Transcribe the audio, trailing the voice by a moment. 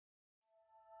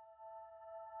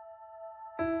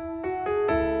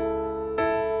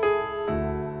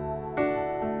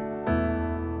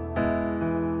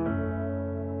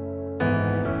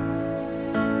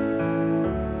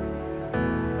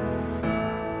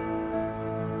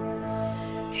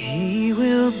He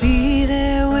will be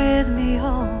there with me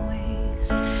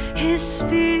always. His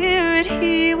Spirit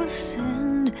He will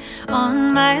send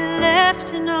on my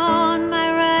left and on my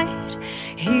right.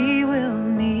 He will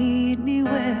meet me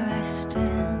where I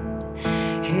stand.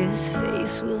 His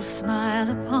face will smile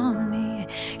upon me.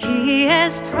 He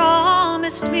has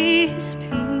promised me His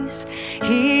peace.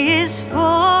 He is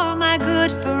for my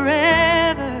good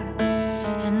forever,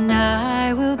 and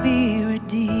I will be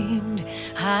redeemed.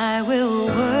 I will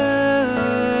worship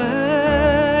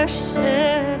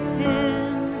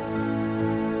Him.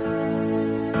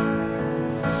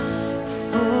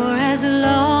 For as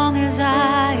long as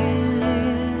I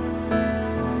live,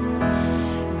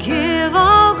 give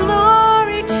all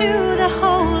glory to the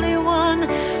Holy One,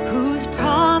 whose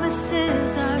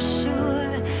promises are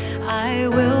sure. I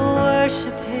will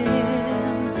worship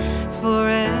Him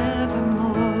forevermore.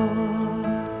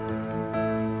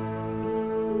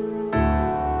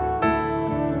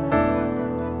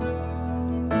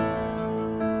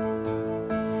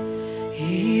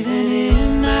 Even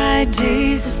in my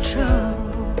days of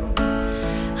trouble,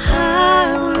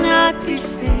 I will not be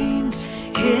faint.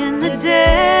 In the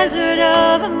desert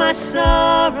of my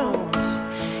sorrows,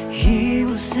 He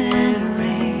will send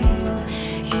rain.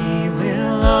 He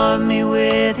will arm me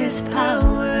with His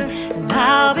power, and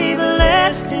I'll be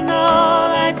blessed in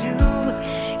all I do.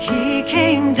 He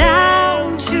came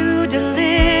down to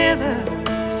deliver,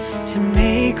 to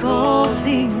make all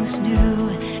things new,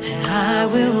 and I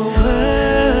will worship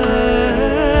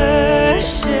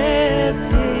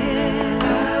Him.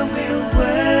 I will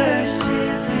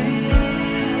worship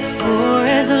Him. For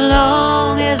as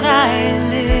long as I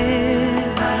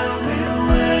live, I will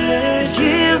worship.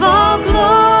 Give all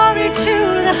glory to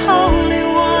the Holy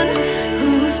One,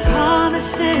 whose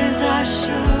promises are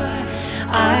sure.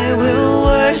 I will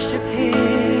worship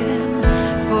Him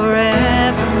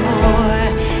forevermore.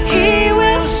 He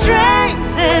will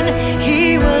strengthen,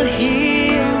 He will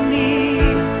heal me,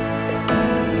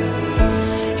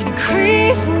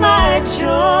 increase my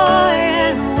joy,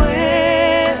 and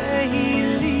where He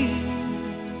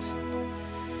leads,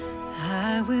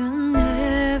 I will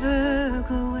never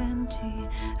go empty.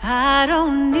 I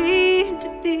don't need to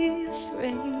be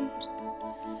afraid.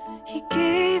 He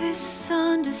gave His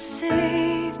Son to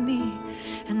save me,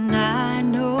 and I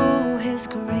know His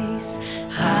grace.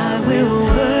 I will